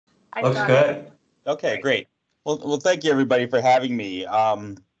Looks good. Okay, great. Well, thank you everybody for having me.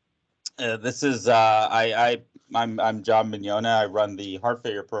 This is I'm John Mignone. I run the heart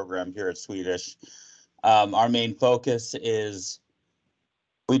failure program here at Swedish. Our main focus is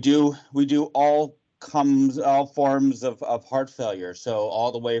we do all forms of heart failure. So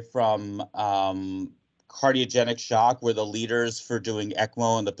all the way from cardiogenic shock. We're the leaders for doing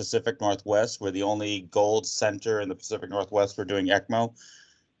ECMO in the Pacific Northwest. We're the only gold center in the Pacific Northwest for doing ECMO.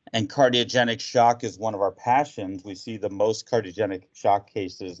 And cardiogenic shock is one of our passions. We see the most cardiogenic shock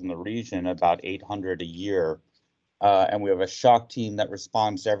cases in the region, about 800 a year. And we have a shock team that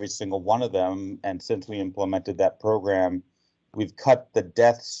responds to every single one of them. And since we implemented that program, we've cut the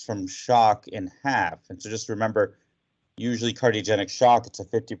deaths from shock in half. And so just remember, usually cardiogenic shock, it's a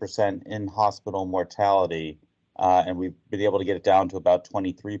 50% in-hospital mortality. And we've been able to get it down to about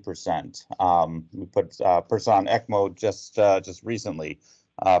 23%. We put a person on ECMO just recently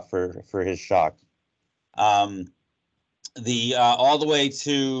for his shock. All the way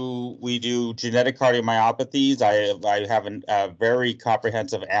to we do genetic cardiomyopathies. I have a very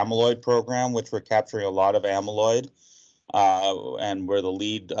comprehensive amyloid program, which we're capturing a lot of amyloid, and we're the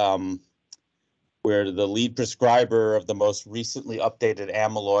lead prescriber of the most recently updated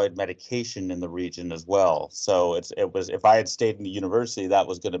amyloid medication in the region as well. So it was if I had stayed in the university, that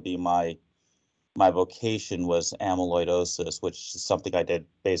was going to be my vocation was amyloidosis, which is something I did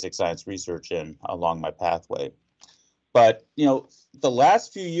basic science research in along my pathway. But, the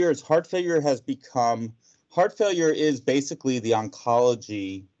last few years, heart failure is basically the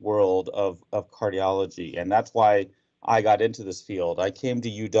oncology world of cardiology. And that's why I got into this field. I came to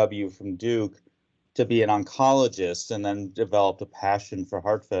UW from Duke to be an oncologist and then developed a passion for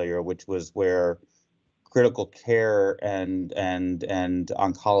heart failure, which was where critical care and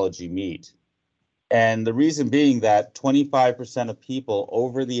oncology meet. And the reason being that 25% of people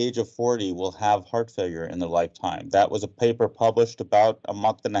over the age of 40 will have heart failure in their lifetime. That was a paper published about a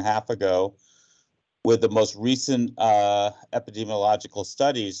month and a half ago with the most recent epidemiological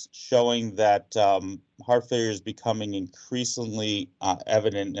studies showing that heart failure is becoming increasingly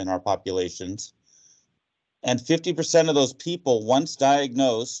evident in our populations. And 50% of those people, once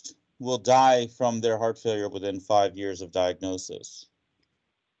diagnosed, will die from their heart failure within 5 years of diagnosis.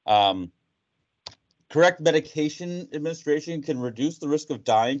 Correct medication administration can reduce the risk of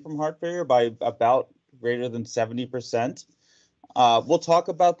dying from heart failure by about greater than 70%. We'll talk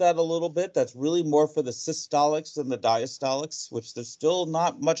about that a little bit. That's really more for the systolics than the diastolics, which there's still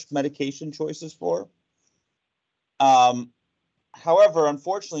not much medication choices for. However,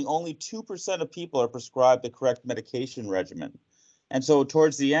 unfortunately, only 2% of people are prescribed the correct medication regimen. And so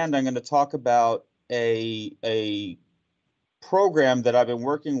towards the end, I'm going to talk about a program that I've been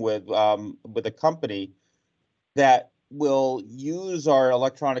working with a company that will use our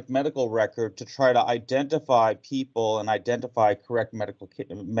electronic medical record to try to identify people and identify correct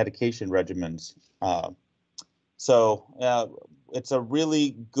medication regimens. So it's a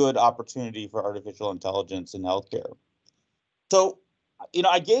really good opportunity for artificial intelligence in healthcare. So,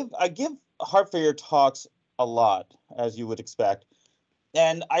 I give heart failure talks a lot, as you would expect,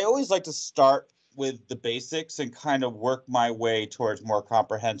 and I always like to start with the basics and kind of work my way towards more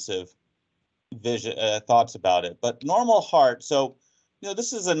comprehensive vision thoughts about it. But normal heart, so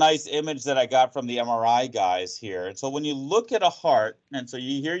this is a nice image that I got from the MRI guys here. And so when you look at a heart, and so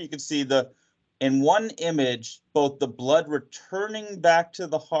you can see in one image both the blood returning back to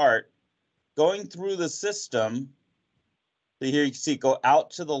the heart, going through the system. So here you can see it go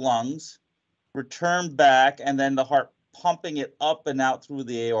out to the lungs, return back, and then the heart pumping it up and out through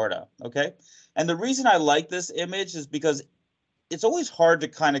the aorta. Okay. And the reason I like this image is because it's always hard to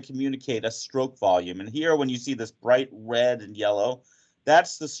kind of communicate a stroke volume. And here, when you see this bright red and yellow,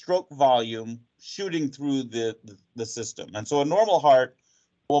 that's the stroke volume shooting through the system. And so a normal heart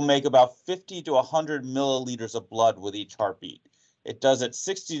will make about 50 to 100 milliliters of blood with each heartbeat. It does it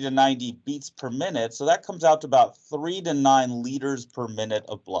 60 to 90 beats per minute. So that comes out to about 3 to 9 liters per minute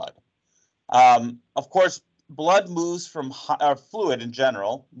of blood. Of course, blood moves from fluid in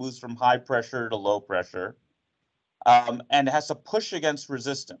general, moves from high pressure to low pressure. And has to push against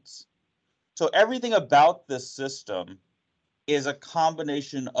resistance. So everything about this system is a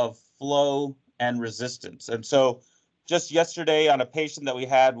combination of flow and resistance. And so just yesterday on a patient that we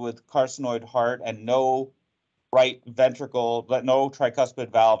had with carcinoid heart and no right ventricle, but no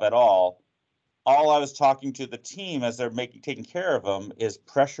tricuspid valve at all I was talking to the team as they're taking care of them is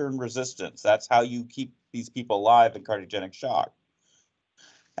pressure and resistance. That's how you keep these people alive in cardiogenic shock.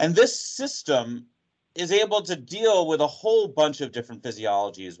 And this system is able to deal with a whole bunch of different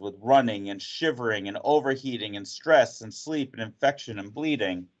physiologies, with running and shivering and overheating and stress and sleep and infection and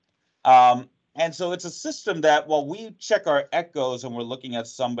bleeding. And so it's a system that while we check our echoes and we're looking at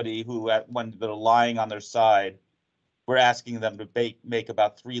somebody who, when they're lying on their side, we're asking them to make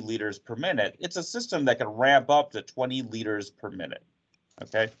about 3 liters per minute. It's a system that can ramp up to 20 liters per minute,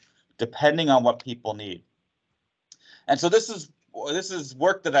 okay, depending on what people need. And so this is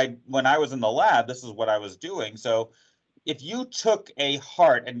work that when I was in the lab, this is what I was doing. So if you took a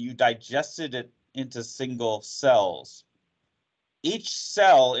heart and you digested it into single cells, each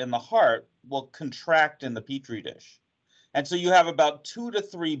cell in the heart will contract in the petri dish. And so you have about 2 to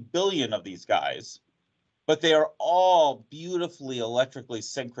 3 billion of these guys, but they are all beautifully electrically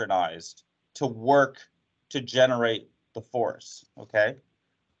synchronized to work to generate the force, okay?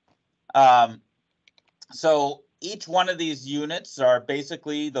 So each one of these units are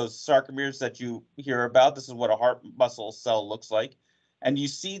basically those sarcomeres that you hear about. This is what a heart muscle cell looks like. And you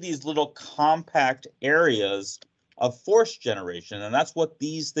see these little compact areas of force generation. And that's what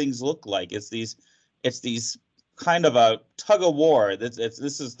these things look like. It's these kind of a tug of war. This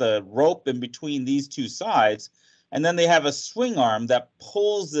is the rope in between these two sides. And then they have a swing arm that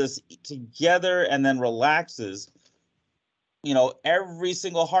pulls this together and then relaxes, every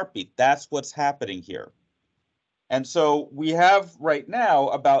single heartbeat. That's what's happening here. And so we have right now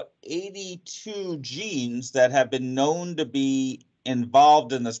about 82 genes that have been known to be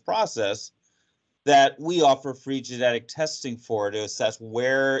involved in this process that we offer free genetic testing for to assess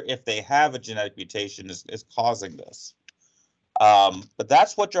where, if they have a genetic mutation, is causing this. But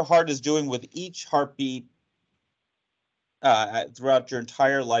that's what your heart is doing with each heartbeat throughout your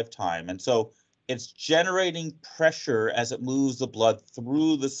entire lifetime. And so it's generating pressure as it moves the blood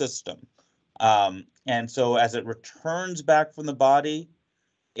through the system. And so as it returns back from the body,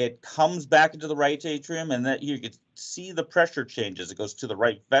 it comes back into the right atrium, and that you can see the pressure changes. It goes to the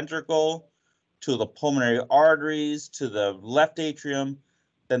right ventricle, to the pulmonary arteries, to the left atrium,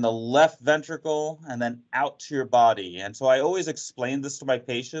 then the left ventricle, and then out to your body. And so I always explain this to my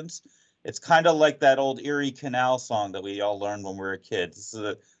patients. It's kind of like that old Erie Canal song that we all learned when we were kids. This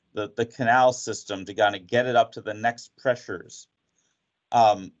is the canal system to kind of get it up to the next pressures.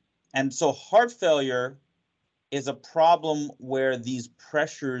 And so heart failure is a problem where these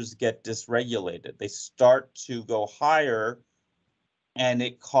pressures get dysregulated. They start to go higher, and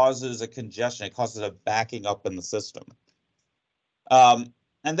it causes a congestion. It causes a backing up in the system. And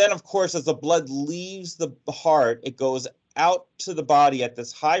then, of course, as the blood leaves the heart, it goes out to the body at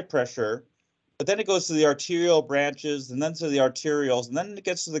this high pressure, but then it goes to the arterial branches, and then to the arterioles, and then it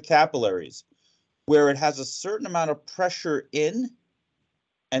gets to the capillaries, where it has a certain amount of pressure in,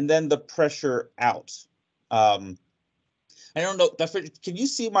 and then the pressure out. I don't know, can you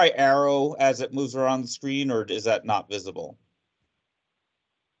see my arrow as it moves around the screen, or is that not visible?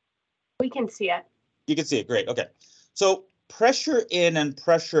 We can see it. You can see it, great, okay. So pressure in and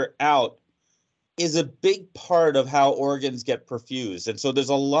pressure out is a big part of how organs get perfused. And so there's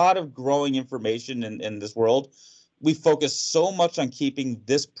a lot of growing information in this world. We focus so much on keeping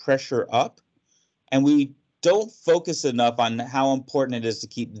this pressure up, and we don't focus enough on how important it is to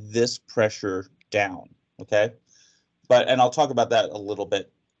keep this pressure down, okay? And I'll talk about that a little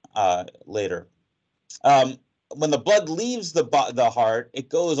bit later. When the blood leaves the heart, it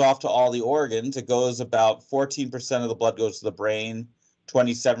goes off to all the organs. It goes about 14% of the blood goes to the brain,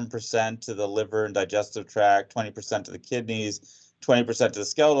 27% to the liver and digestive tract, 20% to the kidneys, 20% to the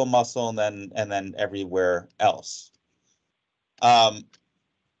skeletal muscle, and then everywhere else.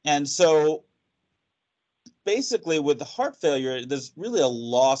 And so basically with the heart failure, there's really a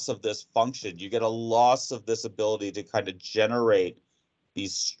loss of this function. You get a loss of this ability to kind of generate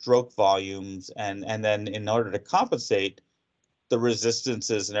these stroke volumes, and then in order to compensate, the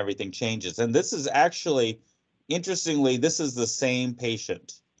resistances and everything changes. And this is actually, interestingly, this is the same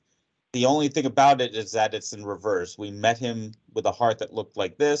patient. The only thing about it is that it's in reverse. We met him with a heart that looked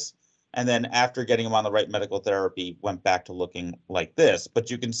like this, and then after getting him on the right medical therapy, went back to looking like this. But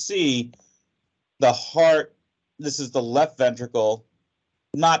you can see the heart, this is the left ventricle,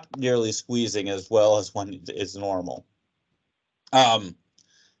 not nearly squeezing as well as when is normal.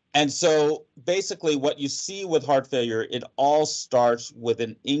 And so basically what you see with heart failure, it all starts with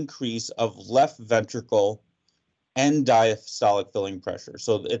an increase of left ventricle and diastolic filling pressure.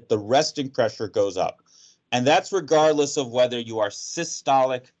 So the resting pressure goes up. And that's regardless of whether you are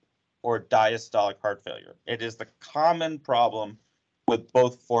systolic or diastolic heart failure. It is the common problem with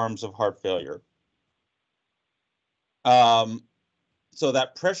both forms of heart failure. So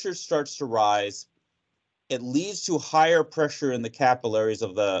that pressure starts to rise. It leads to higher pressure in the capillaries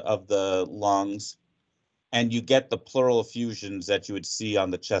of the lungs, and you get the pleural effusions that you would see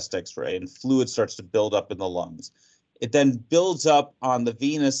on the chest X-ray, and fluid starts to build up in the lungs. It then builds up on the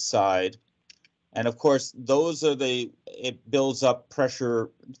venous side. And of course, it builds up pressure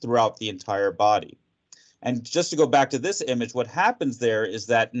throughout the entire body. And just to go back to this image, what happens there is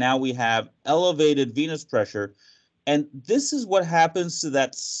that now we have elevated venous pressure. And this is what happens to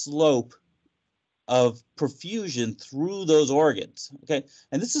that slope of perfusion through those organs. Okay.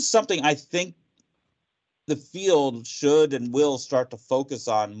 And this is something I think the field should and will start to focus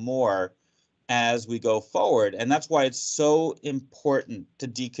on more as we go forward. And that's why it's so important to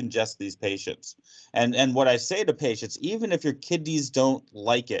decongest these patients. And what I say to patients, even if your kidneys don't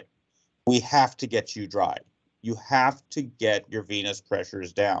like it, we have to get you dry. You have to get your venous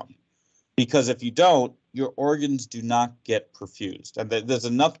pressures down. Because if you don't, your organs do not get perfused. And there's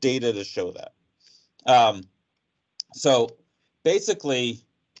enough data to show that. So basically,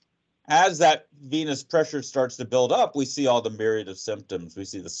 as that venous pressure starts to build up, we see all the myriad of symptoms. We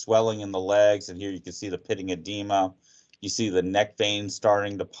see the swelling in the legs, and here you can see the pitting edema. You see the neck veins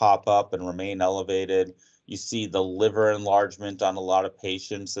starting to pop up and remain elevated. You see the liver enlargement on a lot of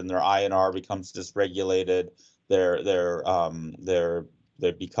patients, and their INR becomes dysregulated. They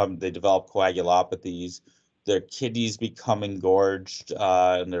develop coagulopathies. Their kidneys become engorged,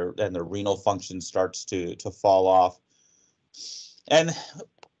 and their renal function starts to fall off. And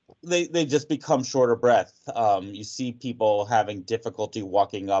they just become short of breath. You see people having difficulty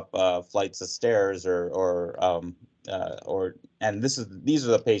walking up flights of stairs, and these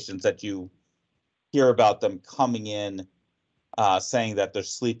are the patients that you hear about them coming in, saying that they're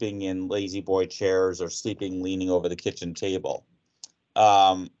sleeping in lazy boy chairs or sleeping leaning over the kitchen table.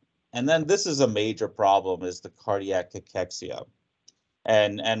 And then this is a major problem, is the cardiac cachexia,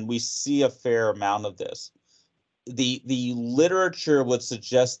 and we see a fair amount of this. The literature would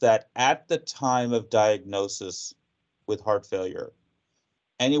suggest that at the time of diagnosis with heart failure,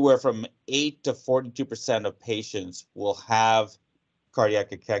 anywhere from 8 to 42% of patients will have cardiac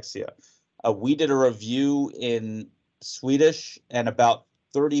cachexia. We did a review in Swedish, and about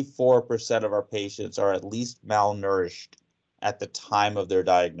 34% of our patients are at least malnourished at the time of their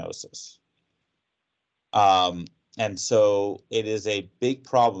diagnosis. And so it is a big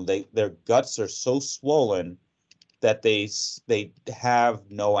problem. Their guts are so swollen that they have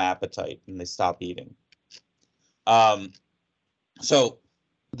no appetite and they stop eating. So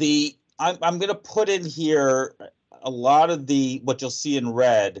I'm going to put in here a lot of what you'll see in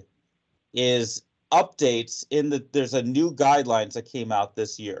red is updates there's a new guidelines that came out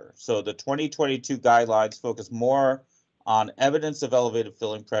this year. So the 2022 guidelines focus more on evidence of elevated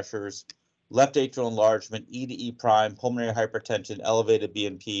filling pressures, left atrial enlargement, E to E prime, pulmonary hypertension, elevated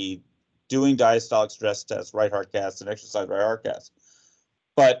BNP, doing diastolic stress tests, right heart cath, and exercise right heart cath.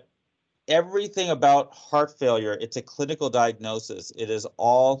 But everything about heart failure, it's a clinical diagnosis. It is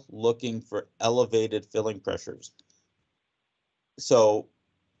all looking for elevated filling pressures. So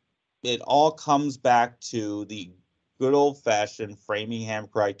it all comes back to the good old-fashioned Framingham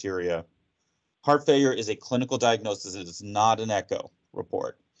criteria. Heart failure is a clinical diagnosis. It is not an echo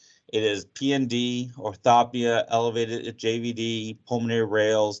report. It is PND, orthopnea, elevated JVD, pulmonary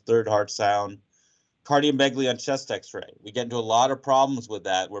rails, third heart sound, cardiomegaly on chest x-ray. We get into a lot of problems with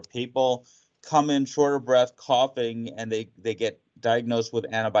that, where people come in short of breath, coughing, and they get diagnosed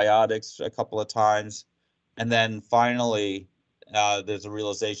with antibiotics a couple of times. And then finally, there's a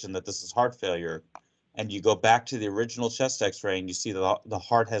realization that this is heart failure. And you go back to the original chest x-ray and you see the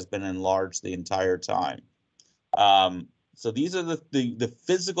heart has been enlarged the entire time. So these are the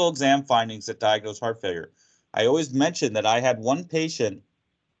physical exam findings that diagnose heart failure. I always mention that I had one patient,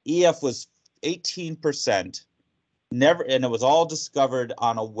 EF was 18%, and it was all discovered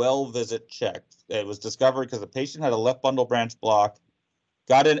on a well visit check. It was discovered because the patient had a left bundle branch block,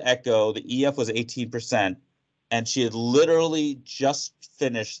 got an echo, the EF was 18%, and she had literally just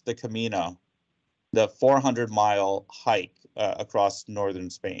finished the Camino, the 400-mile hike across northern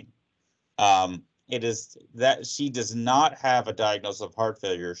Spain. It is that she does not have a diagnosis of heart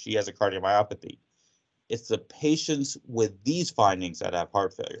failure. She has a cardiomyopathy. It's the patients with these findings that have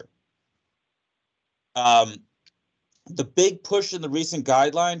heart failure. The big push in the recent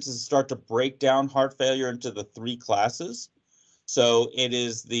guidelines is to start to break down heart failure into the 3 classes. So it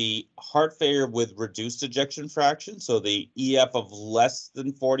is the heart failure with reduced ejection fraction, so the EF of less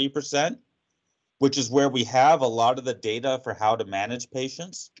than 40%, which is where we have a lot of the data for how to manage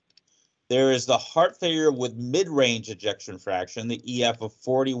patients. There is the heart failure with mid-range ejection fraction, the EF of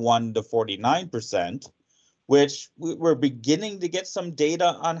 41 to 49%, which we're beginning to get some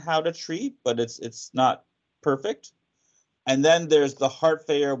data on how to treat, but it's not perfect. And then there's the heart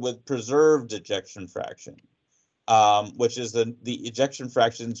failure with preserved ejection fraction. which is the ejection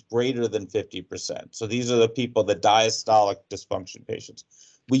fractions greater than 50%. So these are the people, the diastolic dysfunction patients.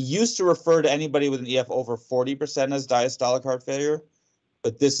 We used to refer to anybody with an EF over 40% as diastolic heart failure,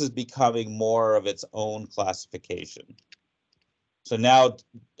 but this is becoming more of its own classification. So now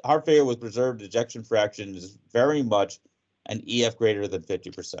heart failure with preserved ejection fraction is very much an EF greater than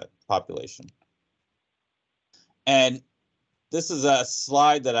 50% population. And this is a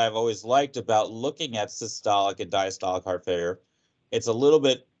slide that I've always liked about looking at systolic and diastolic heart failure. It's a little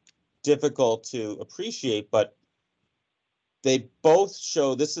bit difficult to appreciate, but they both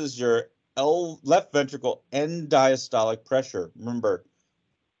show this is your left ventricle end diastolic pressure. Remember,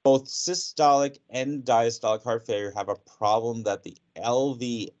 both systolic and diastolic heart failure have a problem that the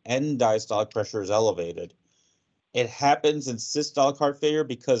LV end diastolic pressure is elevated. It happens in systolic heart failure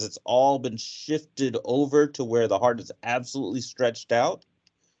because it's all been shifted over to where the heart is absolutely stretched out.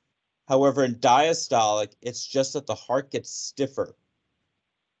 However, in diastolic, it's just that the heart gets stiffer.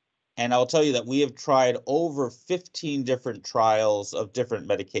 And I'll tell you that we have tried over 15 different trials of different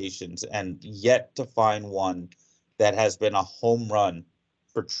medications and yet to find one that has been a home run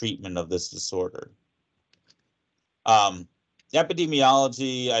for treatment of this disorder.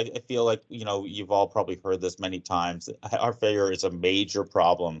 Epidemiology, I feel like, you've all probably heard this many times. Heart failure is a major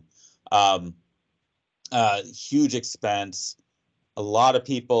problem. Huge expense. A lot of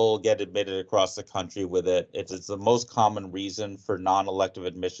people get admitted across the country with it. It's the most common reason for non-elective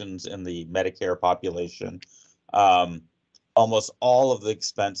admissions in the Medicare population. Almost all of the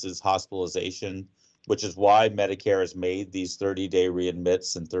expense is hospitalization, which is why Medicare has made these 30-day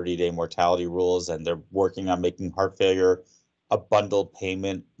readmits and 30-day mortality rules, and they're working on making heart failure a bundled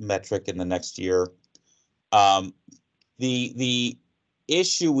payment metric in the next year. The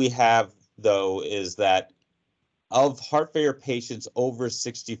issue we have, though, is that of heart failure patients over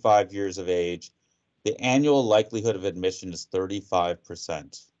 65 years of age, the annual likelihood of admission is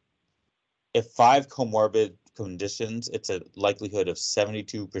 35%. If 5 comorbid conditions, it's a likelihood of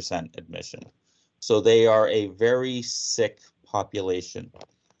 72% admission. So they are a very sick population.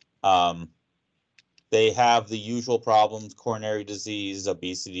 They have the usual problems: coronary disease,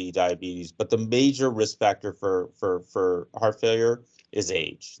 obesity, diabetes, but the major risk factor for heart failure is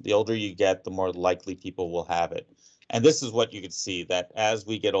age. The older you get, the more likely people will have it. And this is what you can see, that as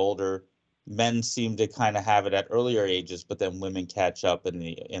we get older, men seem to kind of have it at earlier ages, but then women catch up in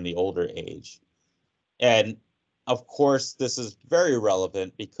the older age. And of course, this is very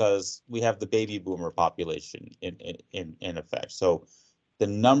relevant because we have the baby boomer population in effect. So the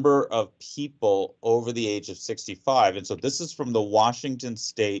number of people over the age of 65, and so this is from the Washington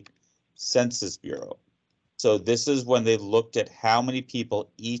State Census Bureau. So this is when they looked at how many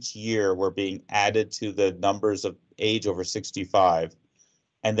people each year were being added to the numbers of age over 65.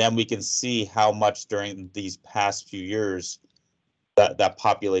 And then we can see how much during these past few years that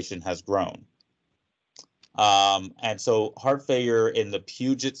population has grown. And so heart failure in the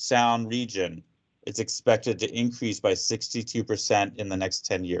Puget Sound region is expected to increase by 62% in the next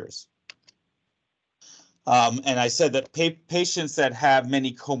 10 years. And I said that patients that have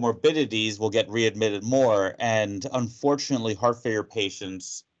many comorbidities will get readmitted more. And unfortunately, heart failure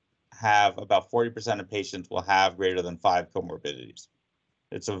patients have about 40% of patients will have greater than 5 comorbidities.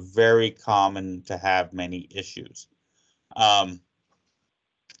 It's a very common to have many issues. And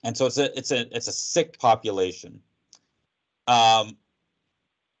so it's a sick population.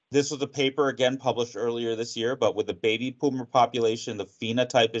 This was a paper, again, published earlier this year, but with the baby boomer population, the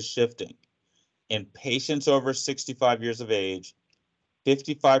phenotype is shifting. In patients over 65 years of age,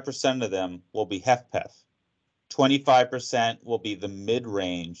 55% of them will be HFpEF, 25% will be the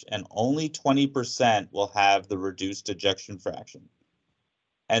mid-range, and only 20% will have the reduced ejection fraction.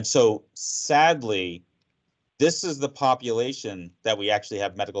 And so, sadly, this is the population that we actually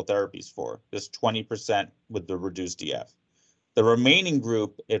have medical therapies for, this 20% with the reduced EF. The remaining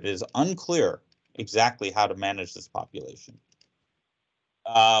group, it is unclear exactly how to manage this population.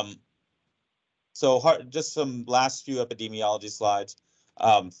 So just some last few epidemiology slides.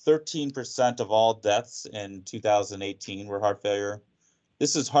 13% of all deaths in 2018 were heart failure.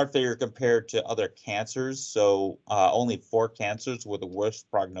 This is heart failure compared to other cancers. So only 4 cancers with the worst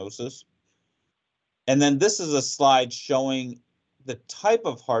prognosis. And then this is a slide showing the type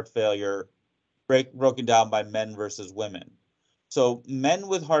of heart failure broken down by men versus women. So men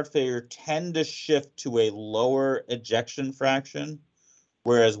with heart failure tend to shift to a lower ejection fraction,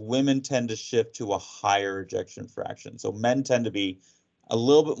 whereas women tend to shift to a higher ejection fraction. So men tend to be a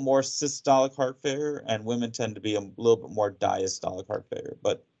little bit more systolic heart failure, and women tend to be a little bit more diastolic heart failure,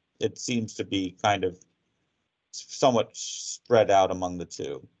 but it seems to be kind of somewhat spread out among the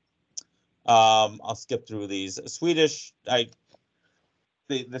two. I'll skip through these. Swedish,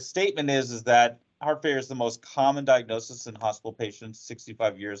 the statement is that heart failure is the most common diagnosis in hospital patients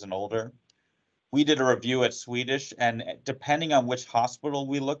 65 years and older. We did a review at Swedish, and depending on which hospital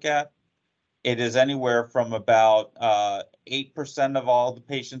we look at, it is anywhere from about 8% of all the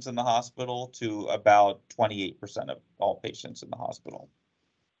patients in the hospital to about 28% of all patients in the hospital.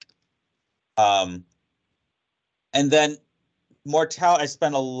 And then mortality, I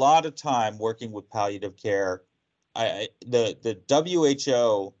spent a lot of time working with palliative care. The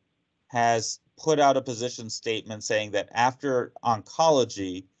WHO has put out a position statement saying that after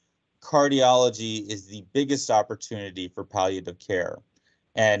oncology, cardiology is the biggest opportunity for palliative care.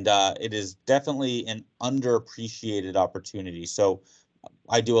 And it is definitely an underappreciated opportunity. So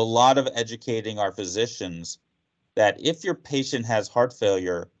I do a lot of educating our physicians that if your patient has heart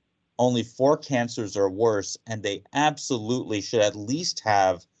failure, only 4 cancers or worse, and they absolutely should at least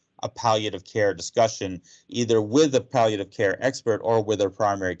have a palliative care discussion, either with a palliative care expert or with their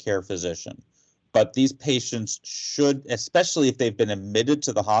primary care physician. But these patients should, especially if they've been admitted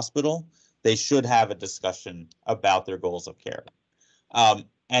to the hospital, they should have a discussion about their goals of care.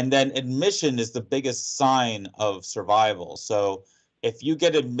 And then admission is the biggest sign of survival. So if you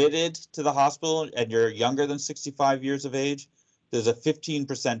get admitted to the hospital and you're younger than 65 years of age, there's a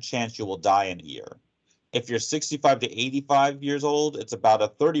 15% chance you will die in a year. If you're 65 to 85 years old, it's about a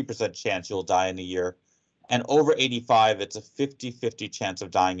 30% chance you'll die in a year. And over 85, it's a 50-50 chance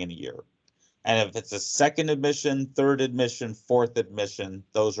of dying in a year. And if it's a second admission, third admission, fourth admission,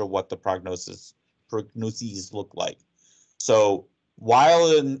 those are what the prognoses look like. So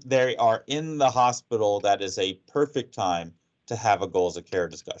while they are in the hospital, that is a perfect time to have a goals of care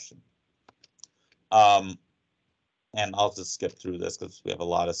discussion. And I'll just skip through this because we have a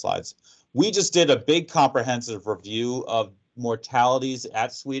lot of slides. We just did a big comprehensive review of mortalities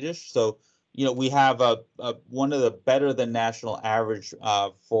at Swedish. So, we have one of the better than national average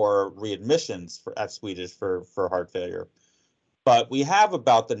for readmissions at Swedish for heart failure. But we have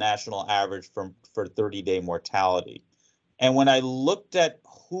about the national average for 30-day mortality. And when I looked at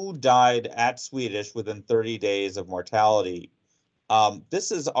who died at Swedish within 30 days of mortality,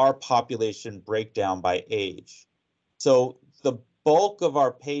 this is our population breakdown by age. So the bulk of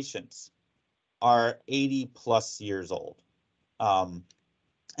our patients are 80 plus years old.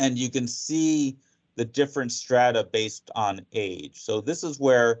 And you can see the different strata based on age. So this is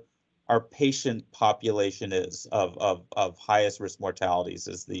where our patient population is of highest risk mortalities,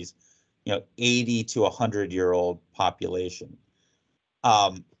 is these 80 to 100-year-old population.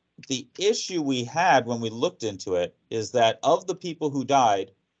 The issue we had when we looked into it is that of the people who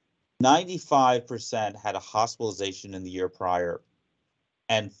died, 95% had a hospitalization in the year prior,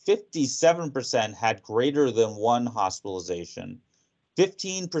 and 57% had greater than 1 hospitalization.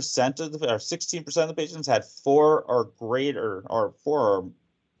 15% of the, or 16% of the patients had 4 or greater, or 4 or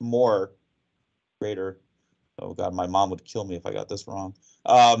more greater. Oh God, my mom would kill me if I got this wrong.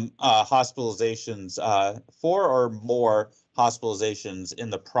 Hospitalizations, 4 or more hospitalizations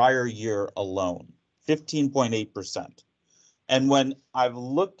in the prior year alone, 15.8%. And when I've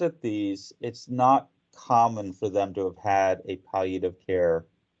looked at these, it's not common for them to have had a palliative care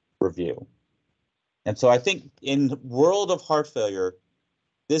review. And so I think in the world of heart failure,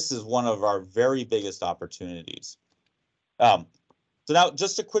 this is one of our very biggest opportunities. So now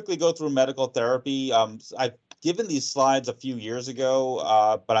just to quickly go through medical therapy, I've given these slides a few years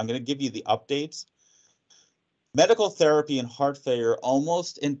ago, but I'm going to give you the updates. Medical therapy in heart failure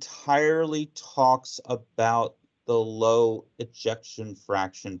almost entirely talks about the low ejection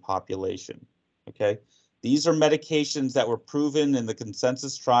fraction population, okay? These are medications that were proven in the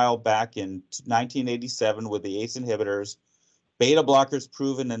consensus trial back in 1987 with the ACE inhibitors, beta blockers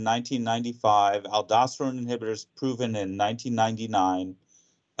proven in 1995, aldosterone inhibitors proven in 1999,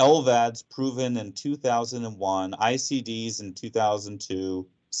 LVADs proven in 2001, ICDs in 2002,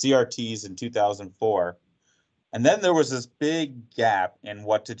 CRTs in 2004. And then there was this big gap in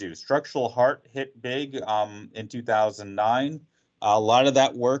what to do. Structural heart hit big in 2009. A lot of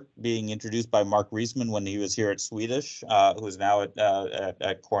that work being introduced by Mark Reisman when he was here at Swedish, who is now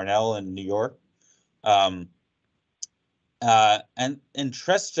at Cornell in New York. And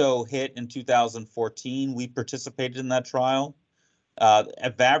Entresto hit in 2014. We participated in that trial.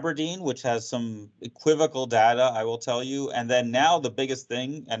 Avabradine, which has some equivocal data, I will tell you. And then now the biggest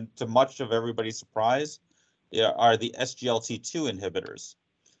thing, and to much of everybody's surprise, are the SGLT2 inhibitors.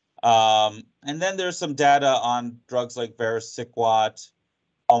 And then there's some data on drugs like vericiguat,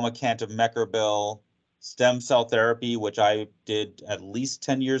 omecamtiv mecarbil, stem cell therapy, which I did at least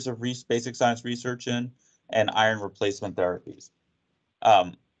 10 years of basic science research in, and iron replacement therapies.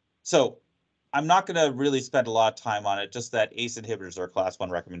 So I'm not going to really spend a lot of time on it, just that ACE inhibitors are a class 1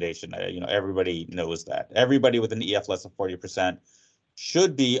 recommendation. Everybody knows that. Everybody with an EF less than 40%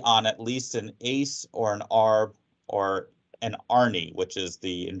 should be on at least an ACE or an ARB or an ARNI, which is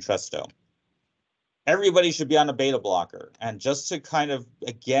the Entresto. Everybody should be on a beta blocker. And just to kind of,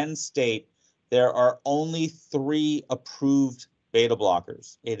 again, state, there are only 3 approved beta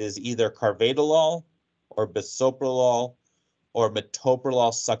blockers. It is either carvedilol or bisoprolol or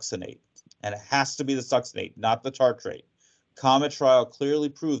metoprolol succinate. And it has to be the succinate, not the tartrate. COMET trial clearly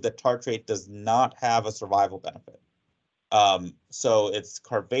proved that tartrate does not have a survival benefit. So it's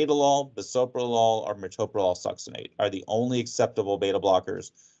carvedilol, bisoprolol, or metoprolol succinate are the only acceptable beta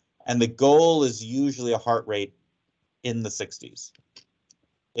blockers. And the goal is usually a heart rate in the 60s,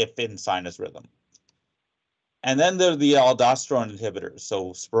 if in sinus rhythm. And then there are the aldosterone inhibitors,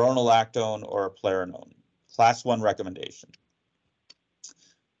 so spironolactone or eplerenone, class 1 recommendation.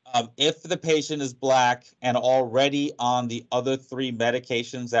 If the patient is Black and already on the other 3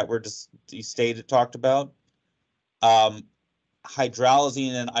 medications that were just talked about,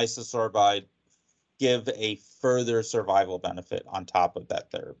 hydralazine and isosorbide give a further survival benefit on top of that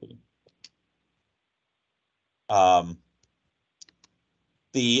therapy. And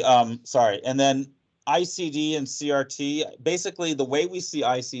then ICD and CRT, basically the way we see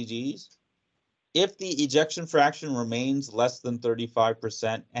ICDs, if the ejection fraction remains less than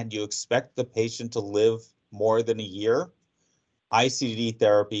 35% and you expect the patient to live more than a year, ICD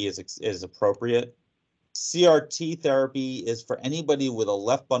therapy is appropriate. CRT therapy is for anybody with a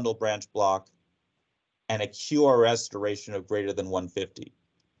left bundle branch block and a QRS duration of greater than 150.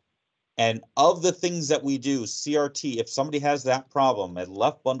 And of the things that we do, CRT, if somebody has that problem, a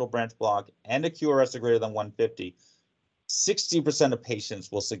left bundle branch block and a QRS of greater than 150, 60% of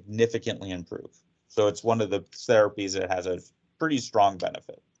patients will significantly improve. So it's one of the therapies that has a pretty strong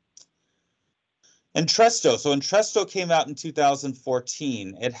benefit. Entresto. So Entresto came out in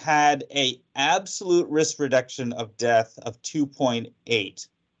 2014. It had an absolute risk reduction of death of 2.8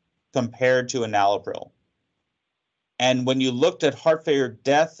 compared to enalapril. And when you looked at heart failure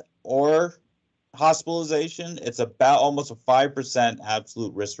death or hospitalization, it's about almost a 5%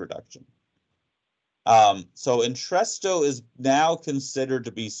 absolute risk reduction. So Entresto is now considered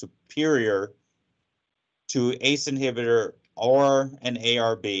to be superior to ACE inhibitor or an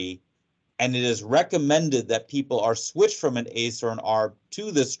ARB, and it is recommended that people are switched from an ACE or an ARB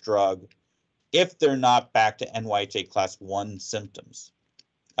to this drug if they're not back to NYHA class 1 symptoms.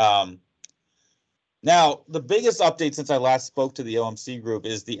 Now, the biggest update since I last spoke to the OMC group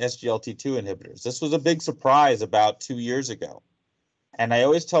is the SGLT2 inhibitors. This was a big surprise about 2 years ago. And I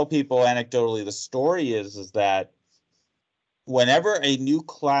always tell people anecdotally, the story is that whenever a new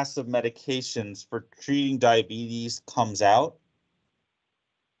class of medications for treating diabetes comes out,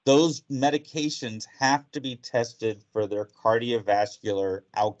 those medications have to be tested for their cardiovascular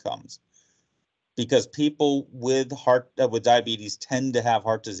outcomes because people with diabetes tend to have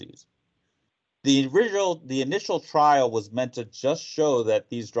heart disease. The initial trial was meant to just show that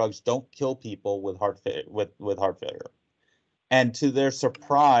these drugs don't kill people with heart failure. And to their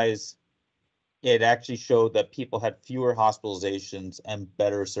surprise, it actually showed that people had fewer hospitalizations and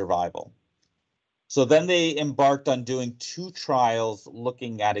better survival. So then they embarked on doing 2 trials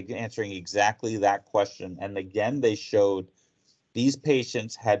looking at answering exactly that question. And again, they showed these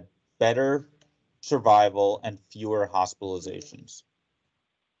patients had better survival and fewer hospitalizations.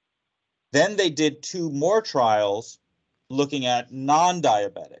 Then they did 2 more trials looking at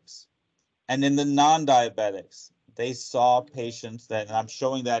non-diabetics. And in the non-diabetics, they saw patients that, and I'm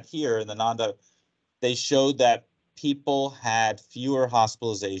showing that here in the they showed that people had fewer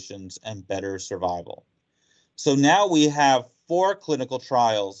hospitalizations and better survival. So now we have 4 clinical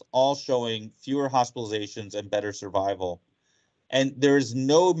trials all showing fewer hospitalizations and better survival. And there is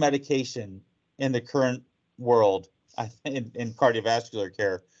no medication in the current world in cardiovascular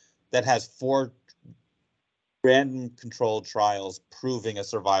care that has 4 random controlled trials proving a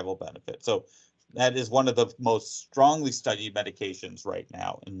survival benefit. So that is one of the most strongly studied medications right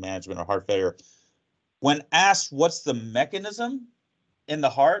now in management of heart failure. When asked what's the mechanism in the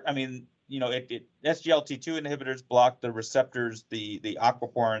heart, I mean, SGLT2 inhibitors block the receptors, the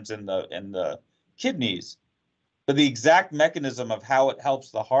aquaporins in the kidneys, but the exact mechanism of how it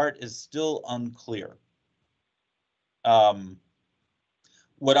helps the heart is still unclear.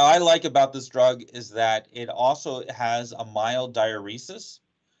 What I like about this drug is that it also has a mild diuresis,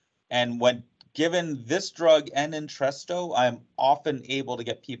 and when given this drug and Entresto, I'm often able to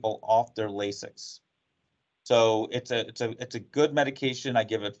get people off their Lasix. So it's a good medication. I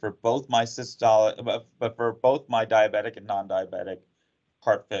give it for both my systolic, but for both my diabetic and non-diabetic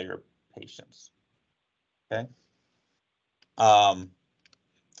heart failure patients. Okay.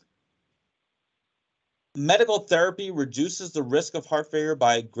 Medical therapy reduces the risk of heart failure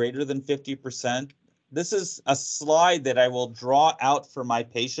by greater than 50%. This is a slide that I will draw out for my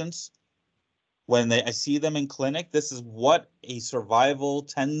patients when I see them in clinic. This is what a survival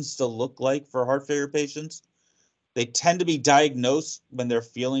tends to look like for heart failure patients. They tend to be diagnosed when they're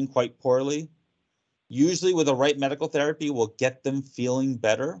feeling quite poorly. Usually with the right medical therapy, will get them feeling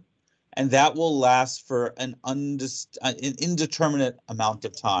better, and that will last for an indeterminate amount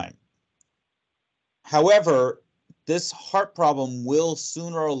of time. However, this heart problem will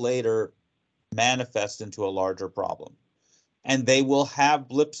sooner or later manifest into a larger problem. And they will have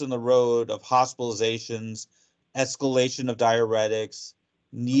blips in the road of hospitalizations, escalation of diuretics,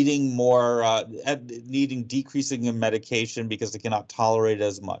 needing more, needing decreasing in medication because they cannot tolerate it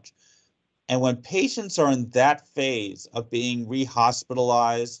as much. And when patients are in that phase of being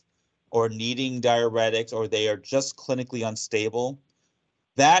rehospitalized or needing diuretics, or they are just clinically unstable,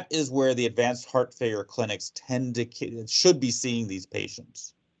 that is where the advanced heart failure clinics should be seeing these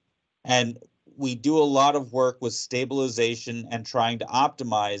patients. And we do a lot of work with stabilization and trying to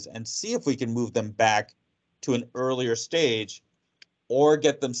optimize and see if we can move them back to an earlier stage or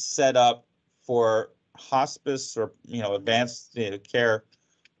get them set up for hospice or advanced care,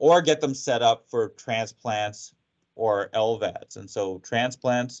 or get them set up for transplants or LVADs. And so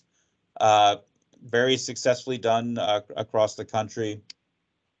transplants, very successfully done across the country.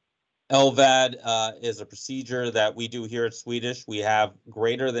 LVAD is a procedure that we do here at Swedish. We have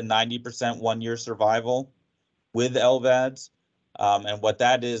greater than 90% one-year survival with LVADs. And what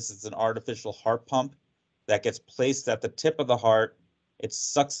that is an artificial heart pump that gets placed at the tip of the heart. It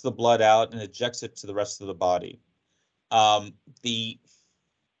sucks the blood out and ejects it to the rest of the body. The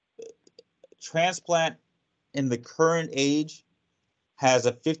transplant in the current age has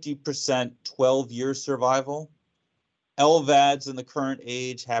a 50% 12-year survival. LVADs in the current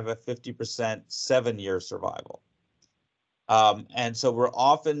age have a 50% 7-year survival. And so we're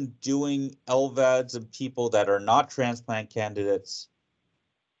often doing LVADs in people that are not transplant candidates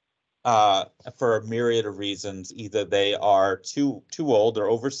for a myriad of reasons. Either they are too old, or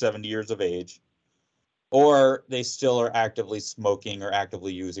over 70 years of age, or they still are actively smoking or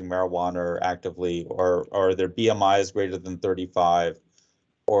actively using marijuana or their BMI is greater than 35,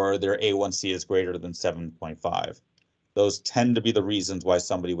 or their A1C is greater than 7.5. Those tend to be the reasons why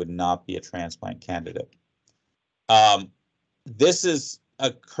somebody would not be a transplant candidate. This is a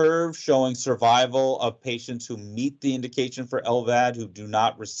curve showing survival of patients who meet the indication for LVAD who do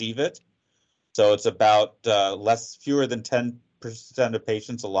not receive it. So it's about fewer than 10% of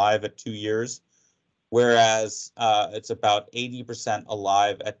patients alive at 2 years, whereas it's about 80%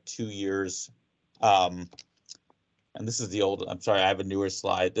 alive at 2 years. And this is the old, I'm sorry, I have a newer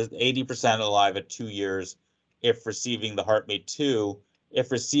slide. There's 80% alive at 2 years if receiving the HeartMate 2.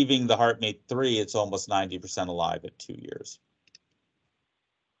 If receiving the HeartMate 3, it's almost 90% alive at 2 years.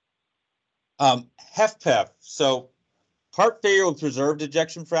 HFpEF, so heart failure with preserved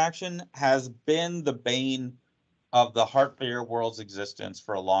ejection fraction has been the bane of the heart failure world's existence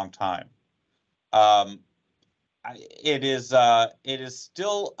for a long time. It is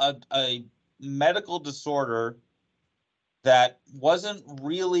still a medical disorder that wasn't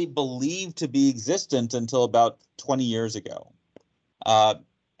really believed to be existent until about 20 years ago.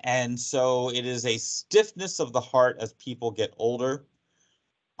 And so it is a stiffness of the heart as people get older.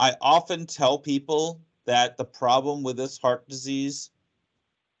 I often tell people that the problem with this heart disease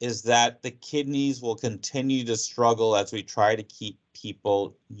is that the kidneys will continue to struggle as we try to keep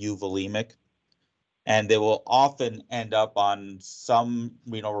people euvolemic, and they will often end up on some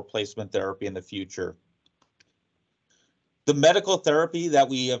renal replacement therapy in the future. The medical therapy that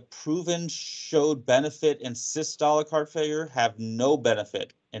we have proven showed benefit in systolic heart failure have no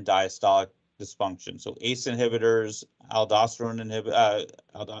benefit in diastolic dysfunction. So ACE inhibitors, aldosterone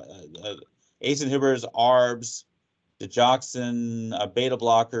ACE inhibitors, ARBs, digoxin, beta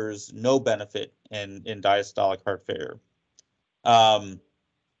blockers, no benefit in diastolic heart failure.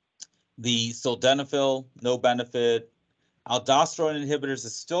 The sildenafil, no benefit. Aldosterone inhibitors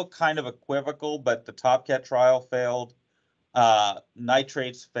is still kind of equivocal, but the TopCat trial failed.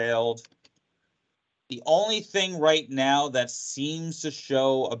 Nitrates failed. The only thing right now that seems to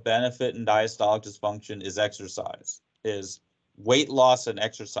show a benefit in diastolic dysfunction is exercise, is weight loss and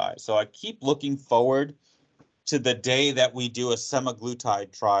exercise. So I keep looking forward to the day that we do a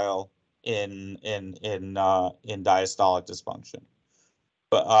semaglutide trial in diastolic dysfunction.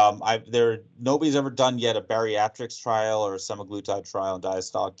 But nobody's ever done yet a bariatrics trial or a semaglutide trial in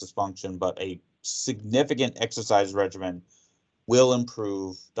diastolic dysfunction, but a significant exercise regimen will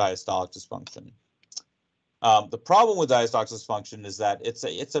improve diastolic dysfunction. The problem with diastolic dysfunction is that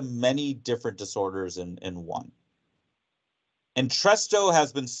it's a many different disorders in one. Entresto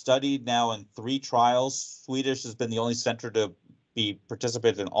has been studied now in 3 trials. Swedish has been the only center to be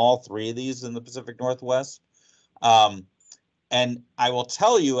participated in all 3 of these in the Pacific Northwest. And I will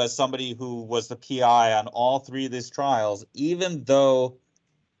tell you, as somebody who was the PI on all 3 of these trials, even though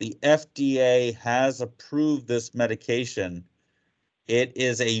the FDA has approved this medication, it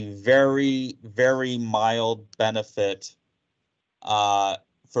is a very, very mild benefit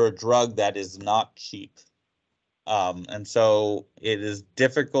for a drug that is not cheap. And so it is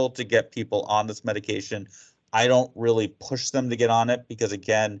difficult to get people on this medication. I don't really push them to get on it because,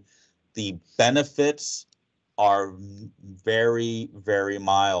 again, the benefits are very, very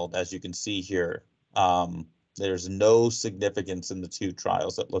mild, as you can see here. There's no significance in the 2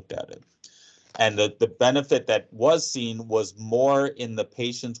 trials that looked at it. And the benefit that was seen was more in the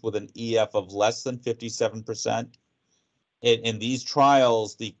patients with an EF of less than 57%. In these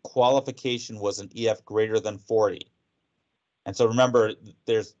trials, the qualification was an EF greater than 40. And so remember,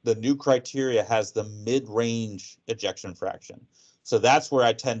 there's the new criteria has the mid-range ejection fraction. So that's where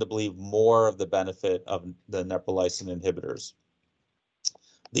I tend to believe more of the benefit of the neprilysin inhibitors.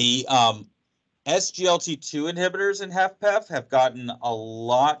 The SGLT2 inhibitors in HFpEF have gotten a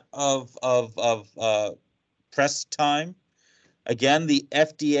lot of press time. Again, the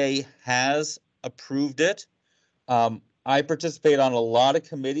FDA has approved it. I participate on a lot of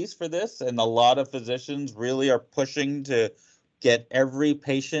committees for this, and a lot of physicians really are pushing to get every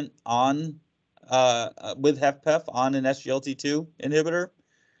patient on with HFpEF on an SGLT2 inhibitor.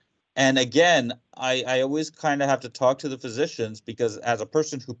 And again, I always kind of have to talk to the physicians because as a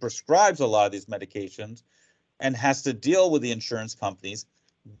person who prescribes a lot of these medications and has to deal with the insurance companies,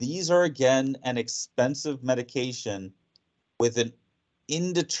 these are, again, an expensive medication with an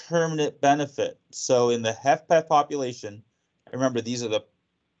indeterminate benefit. So in the HFpEF population, remember, these are the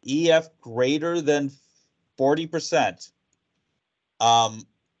EF greater than 40%.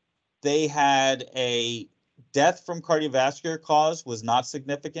 They had a death from cardiovascular cause was not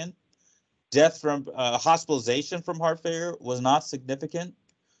significant. Death from hospitalization from heart failure was not significant.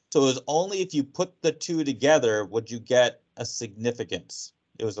 So it was only if you put the 2 together would you get a significance.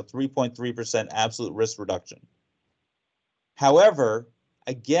 It was a 3.3% absolute risk reduction. However,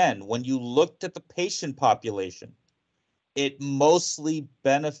 again, when you looked at the patient population, it mostly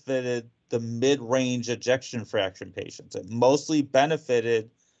benefited the mid-range ejection fraction patients. It mostly benefited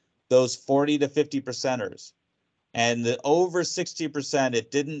those 40 to 50%ers. And the over 60%,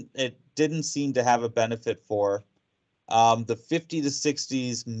 it didn't seem to have a benefit for. The 50 to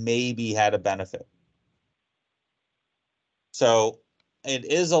 60s maybe had a benefit. So it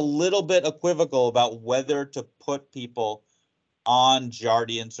is a little bit equivocal about whether to put people on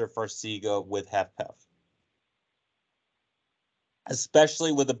Jardiance or Farxiga with HFpEF,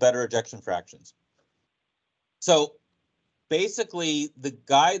 especially with the better ejection fractions. So basically, the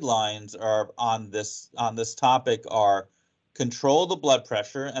guidelines are on this topic are control the blood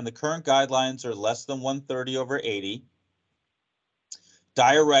pressure, and the current guidelines are less than 130/80.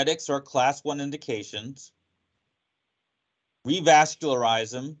 Diuretics are class 1 indications.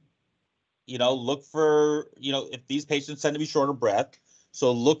 Revascularize them. Look for, if these patients tend to be short of breath,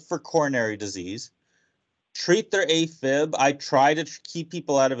 so look for coronary disease. Treat their AFib. I try to keep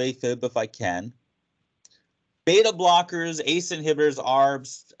people out of AFib if I can. Beta blockers, ACE inhibitors,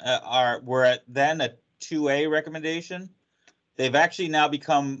 ARBs were then a 2A recommendation. They've actually now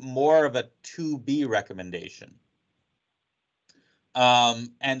become more of a 2B recommendation.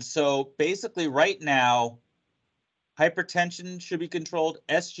 And so basically right now, hypertension should be controlled.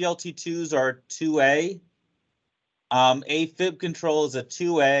 SGLT2s are 2A. AFib control is a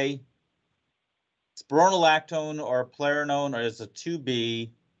 2A. Spironolactone or eplerenone is a 2B.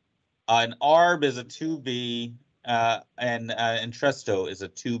 An ARB is a 2B, and Entresto is a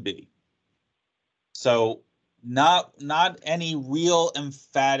 2B. So not any real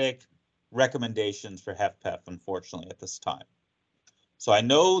emphatic recommendations for HFpEF, unfortunately, at this time. So I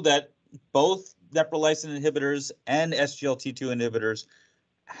know that both neprilysin inhibitors and SGLT2 inhibitors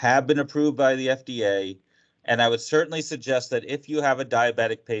have been approved by the FDA, and I would certainly suggest that if you have a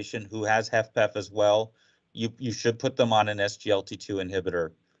diabetic patient who has HFpEF as well, you should put them on an SGLT2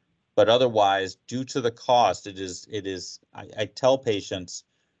 inhibitor. But otherwise, due to the cost, I tell patients,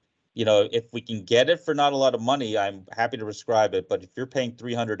 if we can get it for not a lot of money, I'm happy to prescribe it. But if you're paying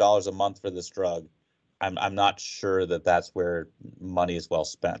 $300 a month for this drug, I'm not sure that that's where money is well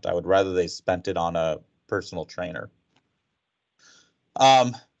spent. I would rather they spent it on a personal trainer.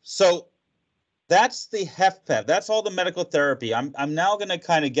 So that's the HFpEF. That's all the medical therapy. I'm now going to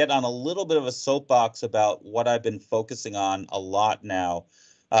kind of get on a little bit of a soapbox about what I've been focusing on a lot now.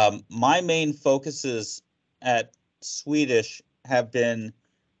 My main focuses at Swedish have been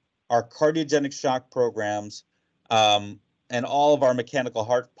our cardiogenic shock programs, and all of our mechanical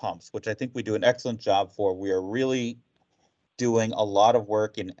heart pumps, which I think we do an excellent job for. We are really doing a lot of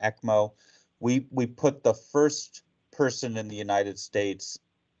work in ECMO. We put the first person in the United States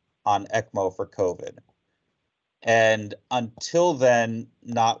on ECMO for COVID. And until then,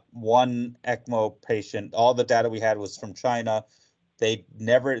 not one ECMO patient, all the data we had was from China. They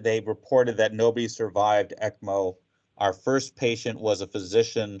reported that nobody survived ECMO. Our first patient was a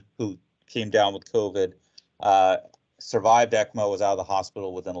physician who came down with COVID, survived ECMO, was out of the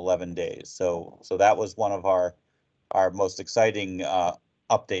hospital within 11 days. So that was one of our most exciting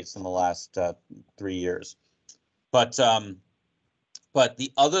updates in the last 3 years. But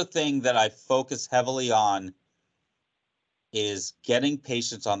the other thing that I focus heavily on is getting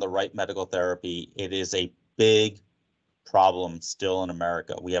patients on the right medical therapy. It is a big problem still in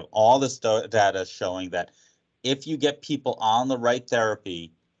America. We have all this data showing that if you get people on the right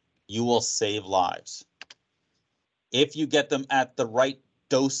therapy, you will save lives. If you get them at the right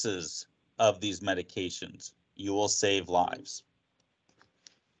doses of these medications, you will save lives.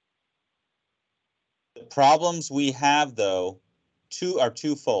 The problems we have, though, are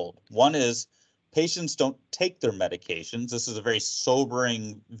twofold. One is patients don't take their medications. This is a very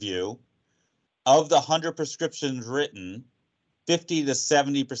sobering view. Of the 100 prescriptions written, 50 to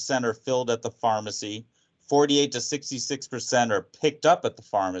 70% are filled at the pharmacy, 48 to 66% are picked up at the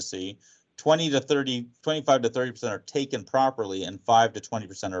pharmacy, 25 to 30% are taken properly, and 5 to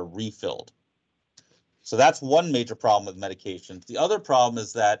 20% are refilled. So that's one major problem with medications. The other problem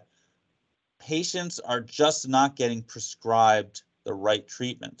is that patients are just not getting prescribed the right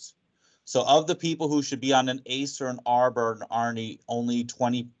treatments. So of the people who should be on an ACE or an ARB or an ARNI, only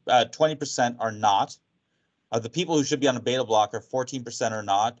 20% are not. Of the people who should be on a beta blocker, 14% are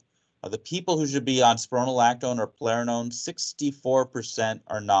not. Of the people who should be on spironolactone or plerixone, 64%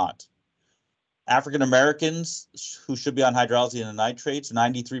 are not. African Americans who should be on hydralazine and nitrates,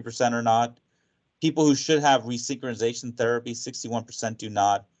 93% are not. People who should have resynchronization therapy, 61% do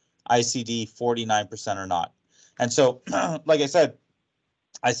not. ICD, 49% are not. And so, like I said,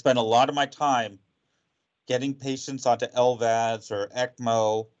 I spend a lot of my time getting patients onto LVADs or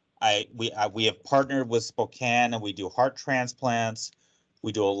ECMO. We have partnered with Spokane and we do heart transplants.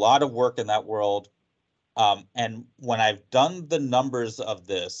 We do a lot of work in that world. And when I've done the numbers of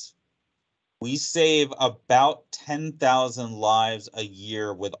this, we save about 10,000 lives a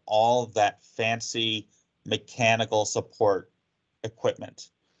year with all of that fancy mechanical support equipment,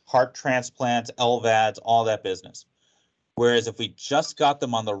 heart transplants, LVADs, all that business. Whereas if we just got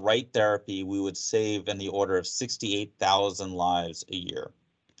them on the right therapy, we would save in the order of 68,000 lives a year.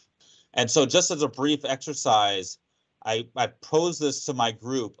 And so just as a brief exercise, I pose this to my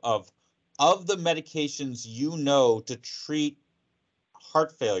group of the medications you know to treat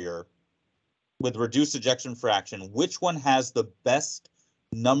heart failure with reduced ejection fraction, which one has the best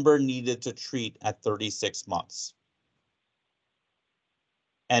number needed to treat at 36 months?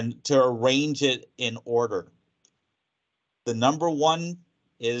 And to arrange it in order. The number one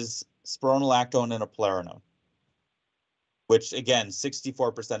is spironolactone and eplerenone, which again,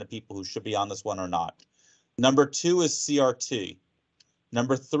 64% of people who should be on this one are not. Number two is CRT.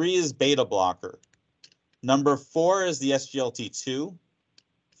 Number three is beta blocker. Number four is the SGLT2.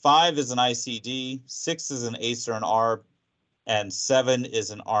 5 is an ICD, 6 is an ACE or an ARB, and 7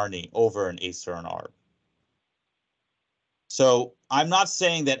 is an ARNI over an ACE or an ARB. So I'm not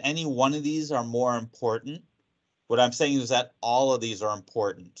saying that any one of these are more important. What I'm saying is that all of these are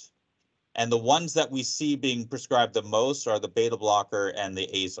important. And the ones that we see being prescribed the most are the beta blocker and the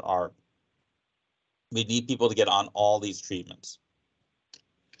ACE ARB. We need people to get on all these treatments.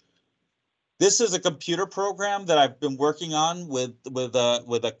 This is a computer program that I've been working on with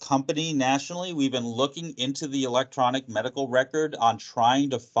a company nationally. We've been looking into the electronic medical record on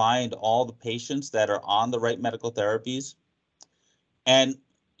trying to find all the patients that are on the right medical therapies. And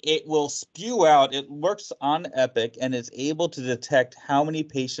it will spew out, it works on Epic, and it's able to detect how many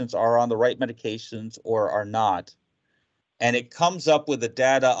patients are on the right medications or are not. And it comes up with the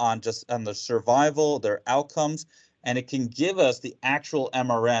data on the survival, their outcomes, and it can give us the actual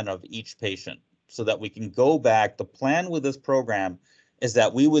MRN of each patient so that we can go back. The plan with this program is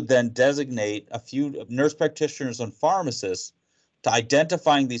that we would then designate a few nurse practitioners and pharmacists to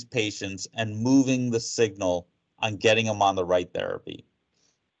identifying these patients and moving the signal on getting them on the right therapy.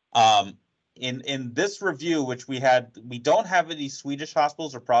 in this review, which we don't have any Swedish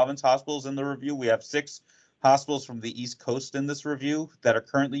hospitals or province hospitals in the review. We have 6 hospitals from the East Coast in this review that are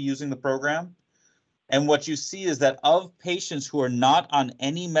currently using the program. And what you see is that of patients who are not on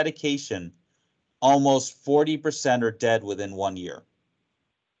any medication, almost 40% are dead within 1 year.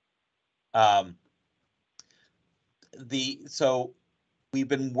 So we've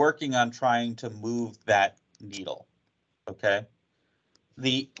been working on trying to move that needle. Okay.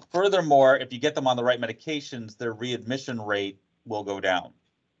 Furthermore, if you get them on the right medications, their readmission rate will go down.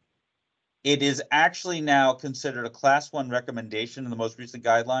 It is actually now considered a class 1 recommendation in the most recent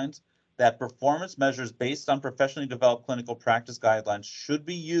guidelines that performance measures based on professionally developed clinical practice guidelines should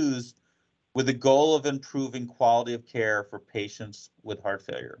be used with the goal of improving quality of care for patients with heart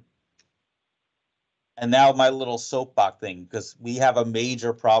failure. And now my little soapbox thing, because we have a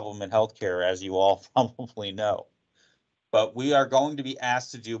major problem in healthcare, as you all probably know. But we are going to be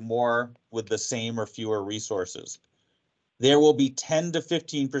asked to do more with the same or fewer resources. There will be 10 to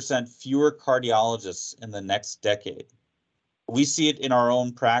 15% fewer cardiologists in the next decade. We see it in our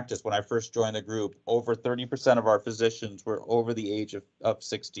own practice. When I first joined the group, over 30% of our physicians were over the age of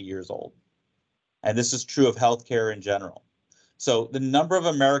 60 years old. And this is true of healthcare in general. So the number of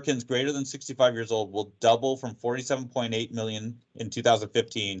Americans greater than 65 years old will double from 47.8 million in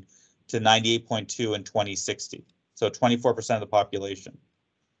 2015 to 98.2 in 2060. So 24% of the population.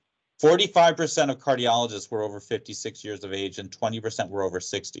 45% of cardiologists were over 56 years of age and 20% were over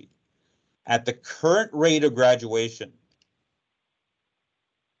 60. At the current rate of graduation,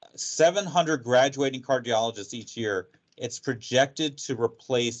 700 graduating cardiologists each year, it's projected to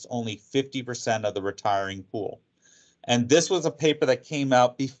replace only 50% of the retiring pool. And this was a paper that came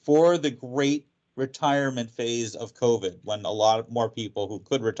out before the great retirement phase of COVID, when a lot more people who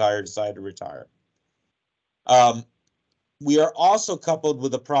could retire decided to retire. We are also coupled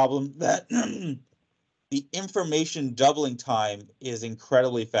with a problem that the information doubling time is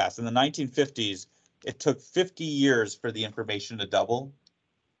incredibly fast. In the 1950s, it took 50 years for the information to double.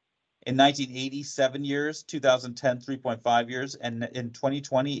 In 1980, 7 years, 2010, 3.5 years, and in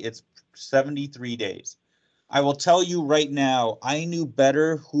 2020, it's 73 days. I will tell you right now, I knew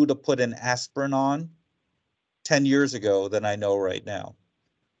better who to put an aspirin on 10 years ago than I know right now.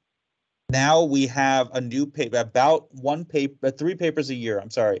 Now we have a new paper, about 3 papers a year,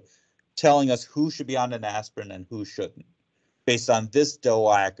 telling us who should be on an aspirin and who shouldn't, based on this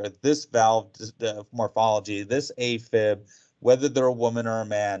DOAC or this valve morphology, this AFib, whether they're a woman or a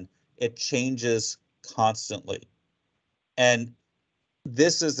man. It changes constantly. And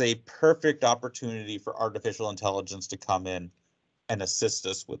this is a perfect opportunity for artificial intelligence to come in and assist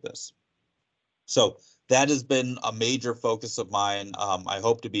us with this. So that has been a major focus of mine. I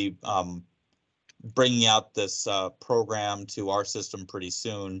hope to be bringing out this program to our system pretty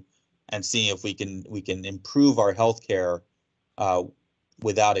soon and seeing if we can improve our healthcare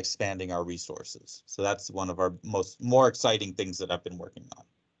without expanding our resources. So that's one of our more exciting things that I've been working on.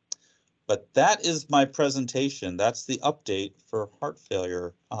 But that is my presentation. That's the update for heart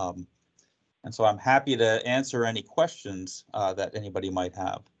failure. And so I'm happy to answer any questions that anybody might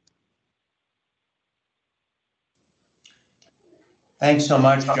have. Thanks so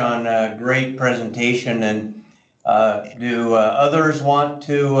much, John. Great presentation. And do others want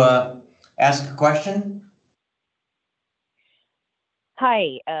to ask a question?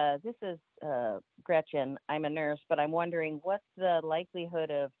 Hi, this is Gretchen. I'm a nurse, but I'm wondering what's the likelihood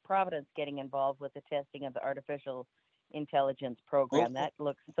of Providence getting involved with the testing of the artificial intelligence program? That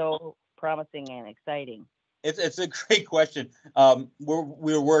looks so promising and exciting. It's a great question.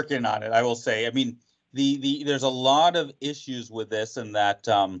 We're working on it, I will say. I mean, there's a lot of issues with this, and that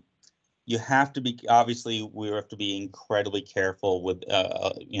you have to be, obviously we have to be incredibly careful with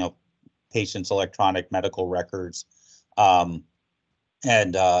patients' electronic medical records.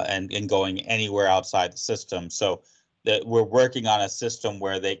 And going anywhere outside the system. So that we're working on a system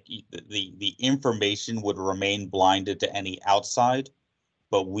where the information would remain blinded to any outside,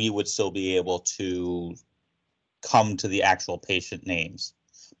 but we would still be able to come to the actual patient names.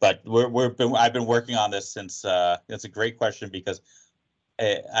 But I've been working on this since it's a great question, because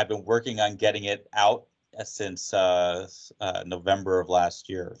I've been working on getting it out since November of last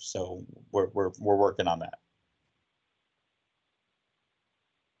year. So we're working on that.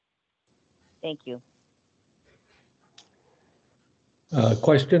 Thank you.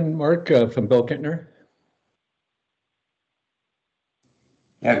 Question, Mark, from Bill Kittner.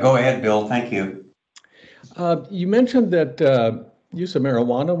 Yeah, go ahead, Bill. Thank you. You mentioned that use of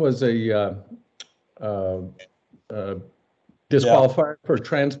marijuana was a disqualifier for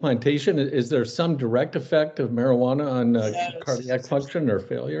transplantation. Is there some direct effect of marijuana on cardiac function or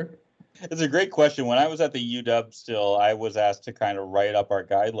failure? It's a great question. When I was at the UW still, I was asked to kind of write up our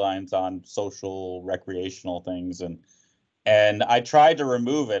guidelines on social recreational things, and I tried to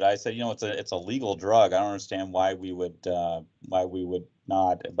remove it. I said, it's a legal drug. I don't understand why we would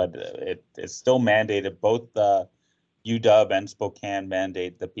not, but it's still mandated. Both UW and Spokane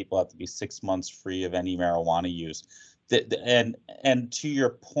mandate that people have to be 6 months free of any marijuana use. And to your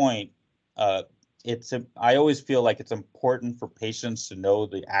point, I always feel like it's important for patients to know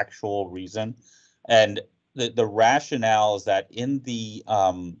the actual reason, and the rationale is that in the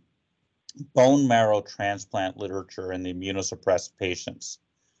bone marrow transplant literature in the immunosuppressed patients,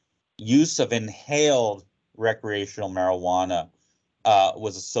 use of inhaled recreational marijuana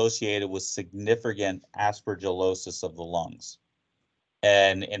was associated with significant aspergillosis of the lungs.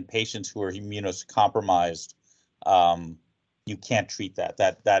 And in patients who are immunocompromised, you can't treat that.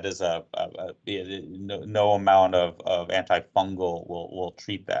 That is no amount of antifungal will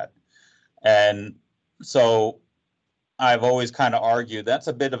treat that. And so I've always kind of argued that's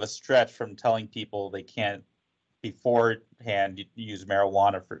a bit of a stretch from telling people they can't beforehand use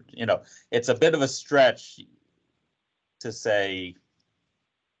marijuana for, it's a bit of a stretch to say.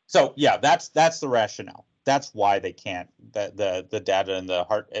 So yeah, that's the rationale. That's why they can't. The data in the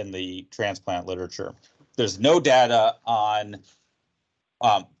heart and the transplant literature. There's no data on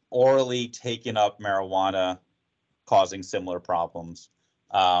orally taken up marijuana causing similar problems.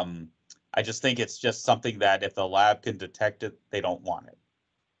 I just think it's just something that if the lab can detect it, they don't want it.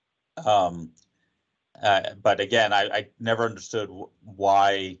 But again, I never understood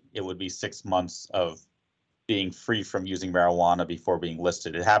why it would be 6 months of being free from using marijuana before being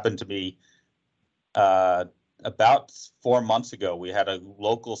listed. It happened to me about 4 months ago. We had a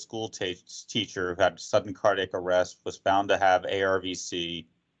local school teacher who had sudden cardiac arrest, was found to have ARVC.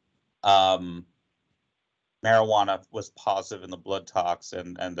 Marijuana was positive in the blood tox,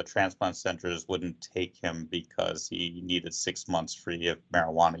 and the transplant centers wouldn't take him because he needed 6 months free of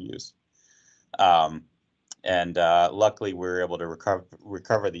marijuana use. And luckily, we were able to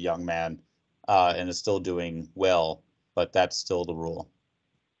recover the young man, and is still doing well, but that's still the rule.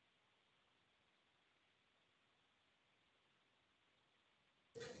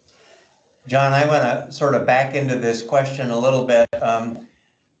 John, I want to sort of back into this question a little bit.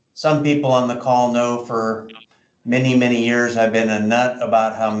 Some people on the call know for many, many years I've been a nut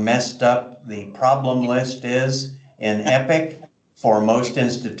about how messed up the problem list is in EPIC for most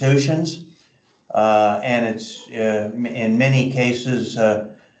institutions. And it's in many cases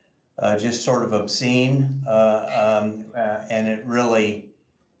just sort of obscene, and it really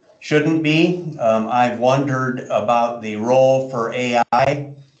shouldn't be. I've wondered about the role for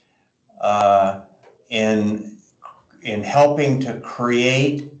AI in helping to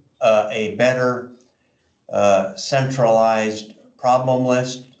create a better centralized problem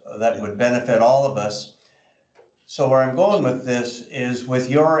list that would benefit all of us. So where I'm going with this is with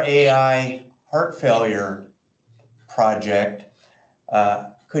your AI heart failure project,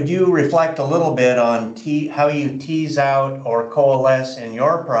 could you reflect a little bit on how you tease out or coalesce in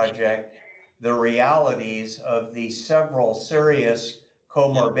your project the realities of the several serious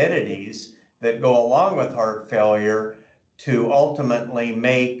comorbidities that go along with heart failure to ultimately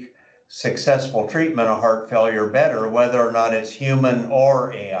make successful treatment of heart failure better, whether or not it's human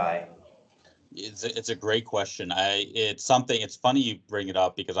or AI? It's a great question. It's funny you bring it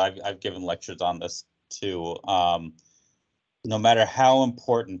up because I've given lectures on this too. No matter how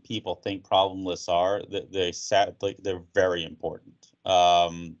important people think problem lists are, they're very important.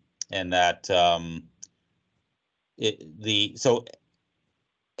 And that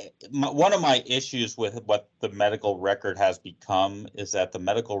one of my issues with what the medical record has become is that the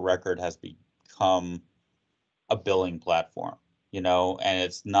medical record has become a billing platform, and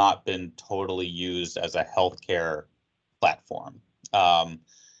it's not been totally used as a healthcare platform.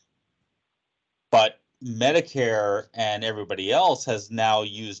 But Medicare and everybody else has now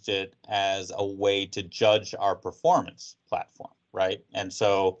used it as a way to judge our performance platform, right? And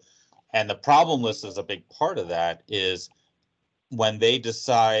the problem list is a big part of that. Is when they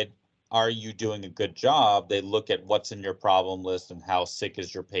decide, are you doing a good job, they look at what's in your problem list and how sick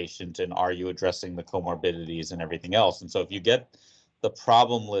is your patient and are you addressing the comorbidities and everything else. And so if you get the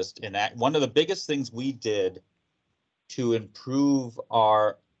problem list in that, one of the biggest things we did to improve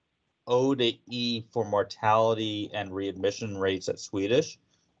our O to E for mortality and readmission rates at Swedish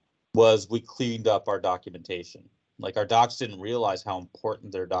was we cleaned up our documentation. Like, our docs didn't realize how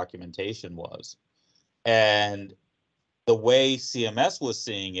important their documentation was. And the way CMS was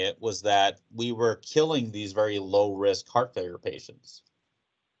seeing it was that we were killing these very low risk heart failure patients.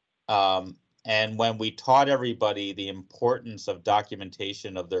 And when we taught everybody the importance of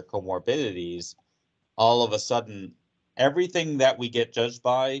documentation of their comorbidities, all of a sudden, everything that we get judged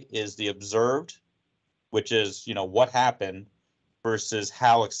by is the observed, which is, what happened versus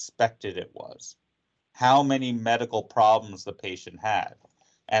how expected it was, how many medical problems the patient had.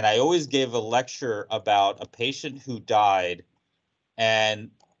 And I always gave a lecture about a patient who died, and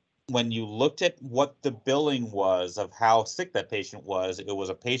when you looked at what the billing was of how sick that patient was, it was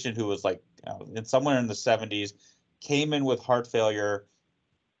a patient who was like somewhere in the 70s, came in with heart failure,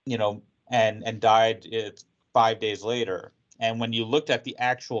 and died 5 days later. And when you looked at the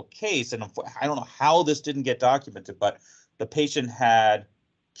actual case, and I don't know how this didn't get documented, but the patient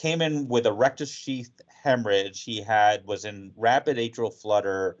came in with a rectus sheath hemorrhage. He was in rapid atrial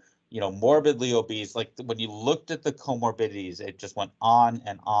flutter, morbidly obese. Like when you looked at the comorbidities, it just went on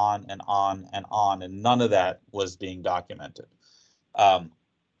and on and on and on, and none of that was being documented.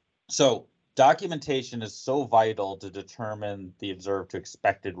 So documentation is so vital to determine the observed to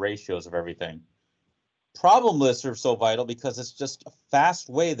expected ratios of everything. Problem lists are so vital because it's just a fast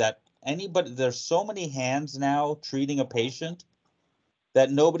way that there's so many hands now treating a patient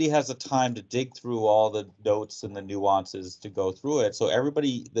that nobody has the time to dig through all the notes and the nuances to go through it. So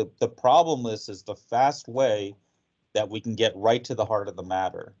the problem list is the fast way that we can get right to the heart of the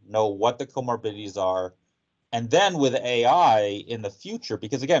matter, know what the comorbidities are. And then with AI in the future,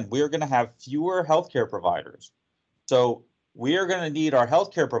 because again, we're going to have fewer healthcare providers. So we are going to need our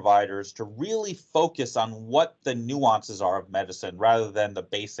healthcare providers to really focus on what the nuances are of medicine rather than the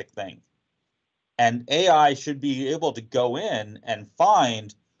basic thing. And AI should be able to go in and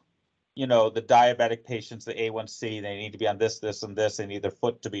find, the diabetic patients, the A1C, they need to be on this, this, and this. They need their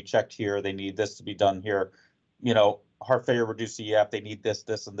foot to be checked here. They need this to be done here. Heart failure, reduced EF, they need this,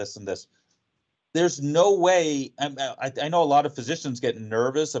 this, and this, and this. There's no way. I know a lot of physicians get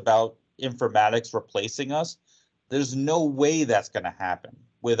nervous about informatics replacing us. There's no way that's going to happen.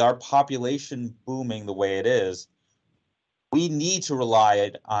 With our population booming the way it is, we need to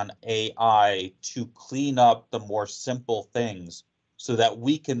rely on AI to clean up the more simple things so that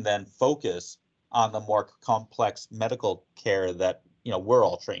we can then focus on the more complex medical care that, we're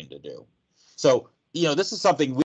all trained to do. So, this is something